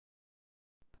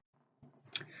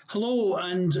Hello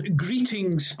and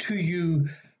greetings to you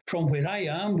from where I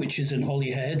am, which is in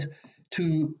Holyhead,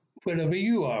 to wherever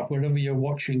you are, wherever you're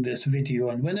watching this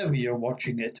video and whenever you're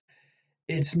watching it.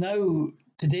 It's now,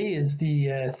 today is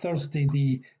the Thursday,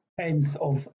 the 10th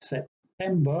of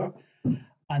September,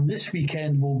 and this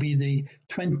weekend will be the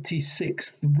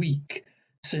 26th week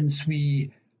since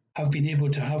we have been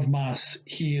able to have Mass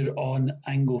here on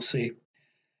Anglesey.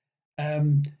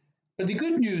 But the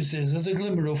good news is there's a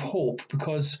glimmer of hope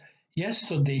because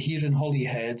yesterday here in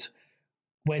Holyhead,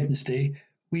 Wednesday,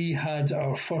 we had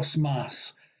our first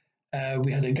Mass.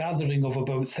 We had a gathering of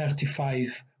about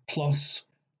 35 plus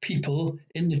people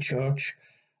in the church.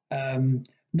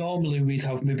 Normally we'd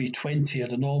have maybe 20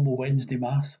 at a normal Wednesday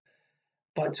Mass,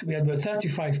 but we had about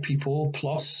 35 people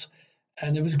plus,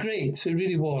 and it was great. It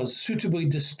really was suitably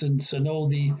distanced, and all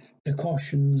the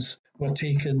precautions were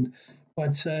taken.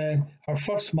 But our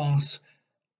first Mass,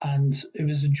 and it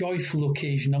was a joyful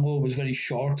occasion, although it was very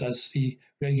short, as the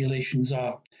regulations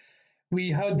are. We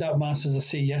had that Mass, as I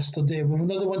say, yesterday. We have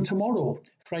another one tomorrow,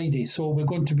 Friday, so we're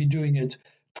going to be doing it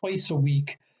twice a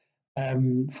week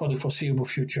for the foreseeable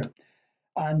future.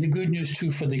 And the good news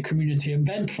too for the community in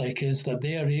Bentley is that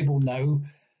they are able now,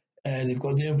 they've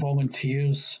got their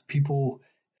volunteers, people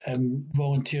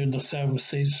volunteering their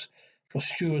services for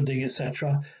stewarding,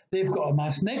 etc. They've got a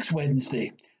Mass next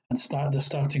Wednesday, and they're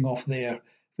starting off there,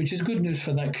 which is good news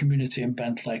for that community in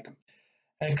Bentley.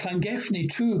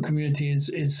 Llangefni too community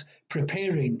is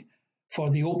preparing for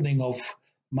the opening of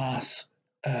Mass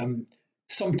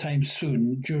sometime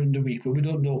soon during the week, but we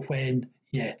don't know when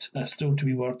yet. That's still to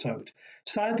be worked out.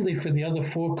 Sadly, for the other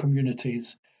four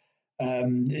communities,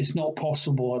 it's not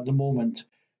possible at the moment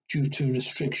due to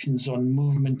restrictions on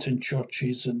movement in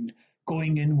churches and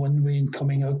going in one way and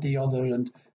coming out the other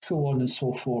and so on and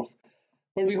so forth.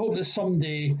 But we hope that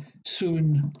someday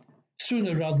soon,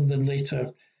 sooner rather than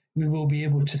later, we will be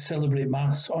able to celebrate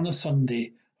Mass on a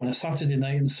Sunday, on a Saturday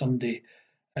night and Sunday,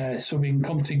 so we can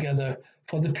come together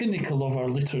for the pinnacle of our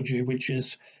liturgy, which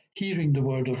is hearing the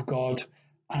Word of God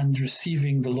and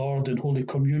receiving the Lord in Holy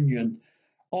Communion,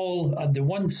 all at the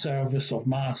one service of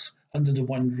Mass under the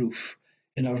one roof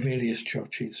in our various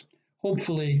churches.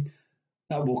 Hopefully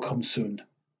that will come soon.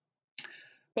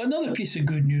 But another piece of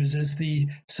good news is the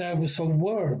service of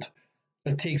Word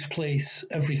that takes place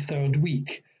every third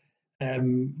week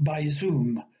by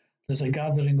Zoom. There's a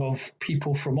gathering of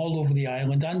people from all over the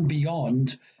island and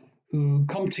beyond who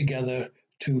come together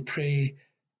to pray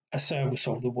a service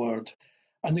of the Word.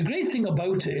 And the great thing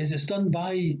about it is it's done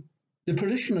by the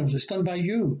parishioners, it's done by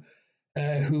you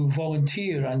who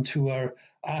volunteer and who are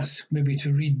asked maybe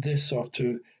to read this or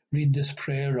to read this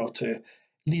prayer or to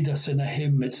lead us in a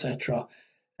hymn, etc.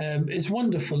 It's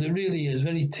wonderful. It really is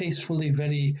very tastefully,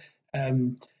 very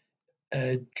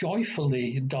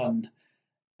joyfully done.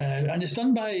 And it's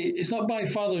done by, it's not by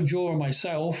Father Joe or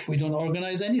myself. We don't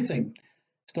organise anything.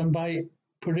 It's done by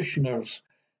parishioners.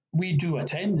 We do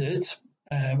attend it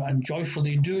and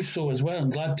joyfully do so as well.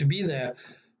 I'm glad to be there.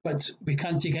 But we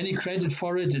can't take any credit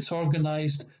for it. It's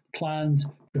organised, planned,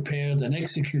 prepared and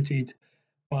executed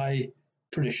by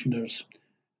parishioners.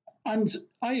 And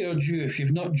I urge you, if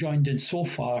you've not joined in so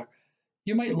far,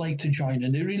 you might like to join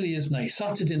in. It really is nice.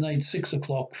 Saturday night, 6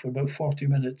 o'clock for about 40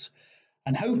 minutes.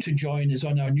 And how to join is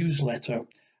on our newsletter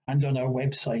and on our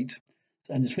website.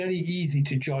 And it's very easy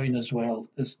to join as well.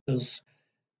 There's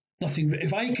nothing,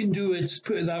 if I can do it,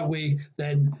 put it that way,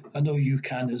 then I know you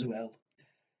can as well.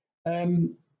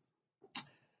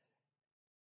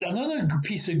 Another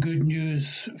piece of good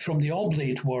news from the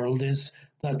oblate world is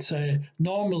that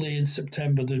normally in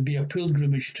September there'd be a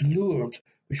pilgrimage to Lourdes,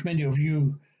 which many of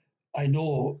you, I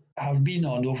know, have been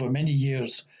on over many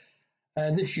years.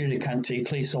 This year it can't take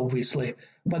place, obviously,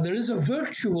 but there is a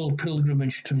virtual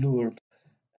pilgrimage to Lourdes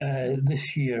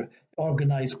this year,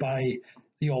 organised by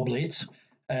the Oblates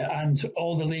and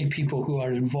all the lay people who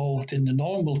are involved in the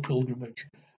normal pilgrimage.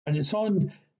 And it's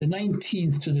on the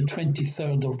 19th to the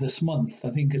 23rd of this month.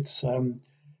 I think it's 19th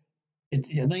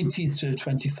to the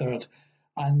 23rd.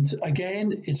 And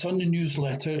again, it's on the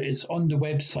newsletter, it's on the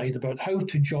website about how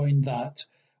to join that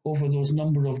over those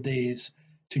number of days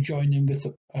to join in with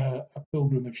a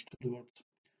pilgrimage to Lourdes.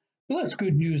 Well, that's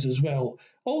good news as well.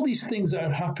 All these things that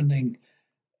are happening,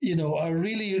 you know, are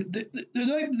really,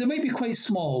 they might be quite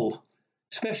small,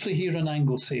 especially here in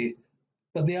Anglesey,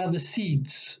 but they are the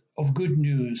seeds of good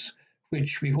news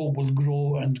which we hope will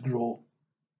grow and grow.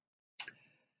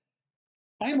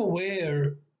 I'm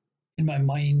aware in my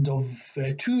mind of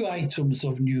two items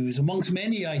of news, amongst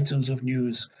many items of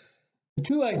news. The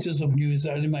two items of news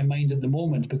that are in my mind at the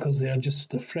moment because they are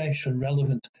just fresh and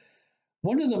relevant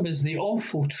One of them is the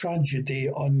awful tragedy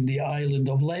on the island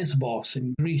of Lesbos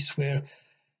in Greece, where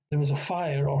there was a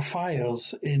fire or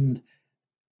fires in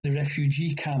the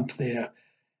refugee camp there,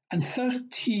 and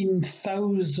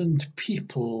 13,000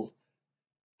 people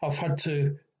have had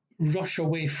to rush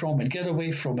away from it, get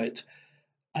away from it.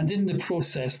 And in the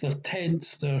process, their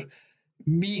tents, their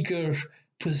meagre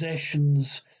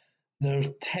possessions, their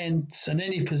tents, and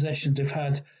any possessions they've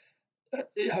had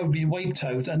have been wiped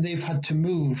out, and they've had to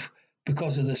move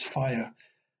because of this fire.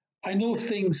 I know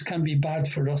things can be bad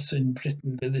for us in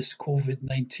Britain with this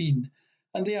COVID-19,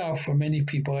 and they are for many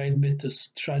people. I admit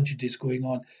there's tragedies going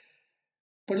on.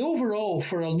 But overall,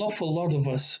 for an awful lot of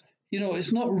us,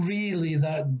 it's not really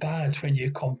that bad when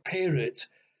you compare it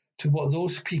to what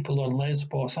those people on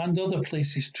Lesbos and other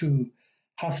places too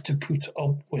have to put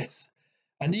up with.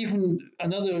 And even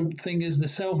another thing is the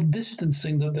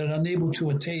self-distancing that they're unable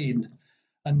to attain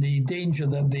and the danger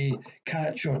that they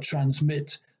catch or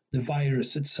transmit the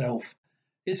virus itself.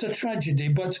 It's a tragedy,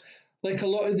 but like a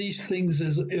lot of these things,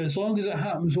 as long as it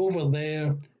happens over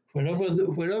there,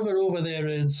 wherever over there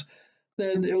is,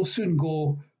 then it'll soon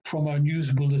go from our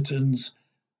news bulletins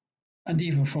and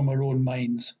even from our own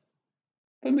minds.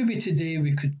 But maybe today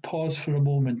we could pause for a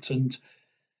moment and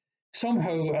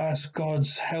somehow ask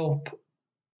God's help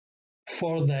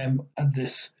for them at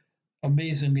this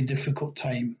amazingly difficult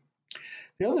time.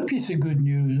 The other piece of good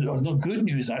news, or not good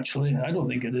news actually, I don't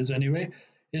think it is anyway,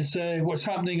 is what's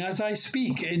happening as I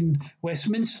speak in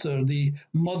Westminster, the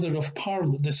Mother of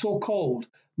Parliament, the so-called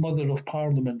Mother of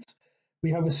Parliament.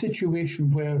 We have a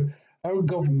situation where our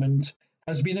government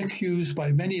has been accused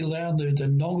by many learned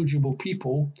and knowledgeable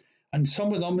people, and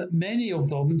some of them, many of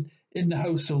them, in the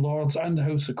House of Lords and the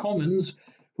House of Commons,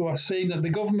 who are saying that the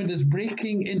government is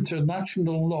breaking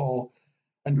international law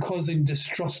and causing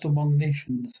distrust among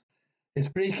nations. It's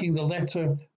breaking the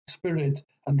letter, spirit,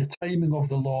 and the timing of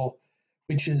the law,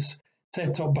 which is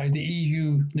set up by the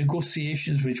EU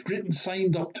negotiations, which Britain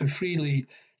signed up to freely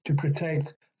to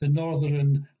protect the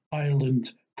Northern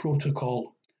Ireland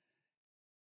Protocol.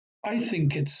 I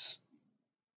think it's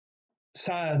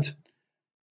sad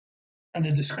and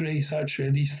a disgrace,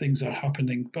 actually, these things are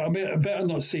happening. But I better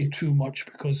not say too much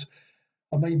because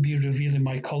I might be revealing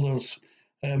my colours.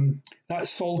 That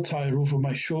saltire over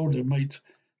my shoulder might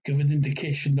give an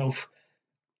indication of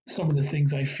some of the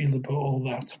things I feel about all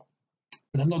that.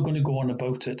 But I'm not going to go on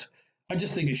about it. I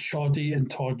just think it's shoddy and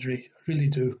tawdry. I really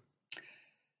do.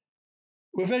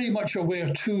 We're very much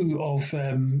aware too of,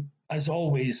 as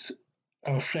always,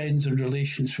 our friends and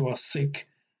relations who are sick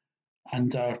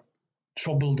and are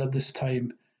troubled at this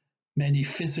time. Many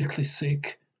physically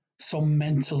sick, some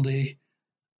mentally,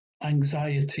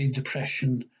 anxiety,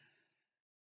 depression.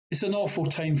 It's an awful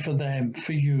time for them,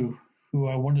 for you, who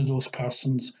are one of those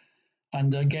persons.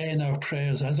 And again, our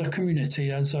prayers as a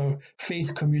community, as our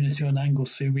faith community on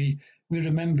Anglesey, we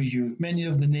remember you. Many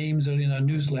of the names are in our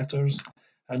newsletter.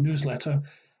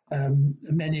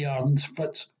 Many aren't,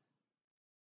 but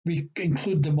we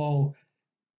include them all.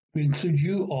 We include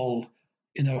you all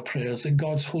in our prayers, that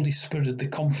God's Holy Spirit, the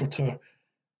Comforter,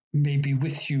 may be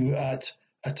with you at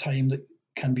a time that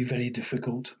can be very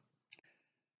difficult.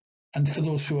 And for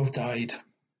those who have died,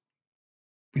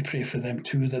 we pray for them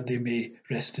too, that they may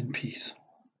rest in peace.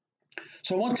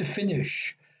 So I want to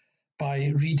finish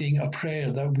by reading a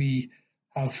prayer that we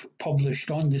have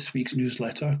published on this week's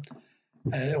newsletter,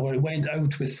 or it went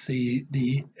out with the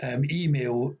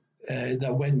email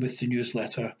that went with the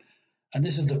newsletter. And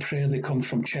this is the prayer that comes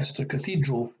from Chester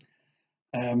Cathedral.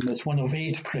 It's one of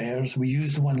 8 prayers. We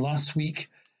used one last week,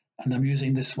 and I'm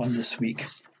using this one this week.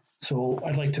 So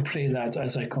I'd like to pray that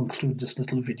as I conclude this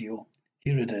little video.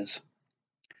 Here it is.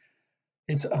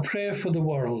 It's a prayer for the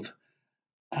world,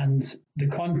 and the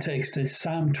context is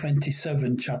Psalm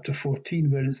 27, chapter 14,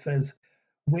 where it says,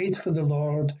 "Wait for the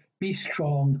Lord, be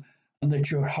strong, and let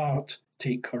your heart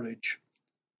take courage."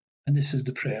 And this is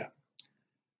the prayer.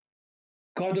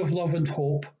 God of love and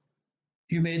hope,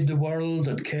 you made the world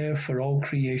and care for all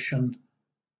creation,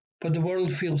 but the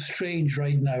world feels strange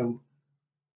right now.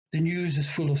 The news is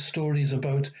full of stories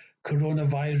about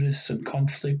coronavirus and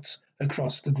conflicts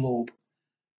across the globe.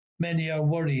 Many are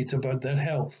worried about their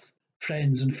health,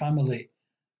 friends and family.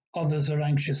 Others are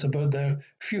anxious about their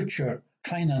future,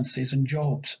 finances and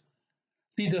jobs.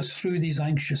 Lead us through these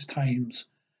anxious times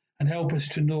and help us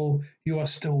to know you are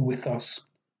still with us.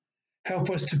 Help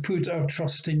us to put our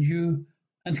trust in you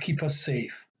and keep us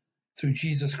safe. Through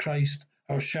Jesus Christ,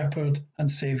 our Shepherd and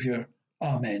Saviour.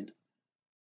 Amen.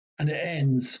 And it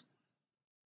ends,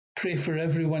 pray for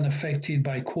everyone affected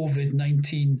by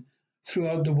COVID-19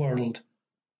 throughout the world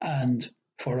and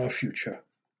for our future.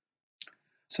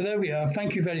 So there we are.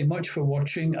 Thank you very much for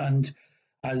watching. And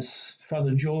as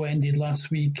Father Joe ended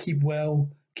last week, keep well,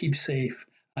 keep safe,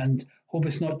 and hope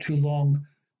it's not too long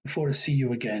before I see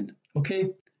you again. Okay?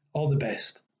 All the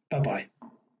best. Bye bye.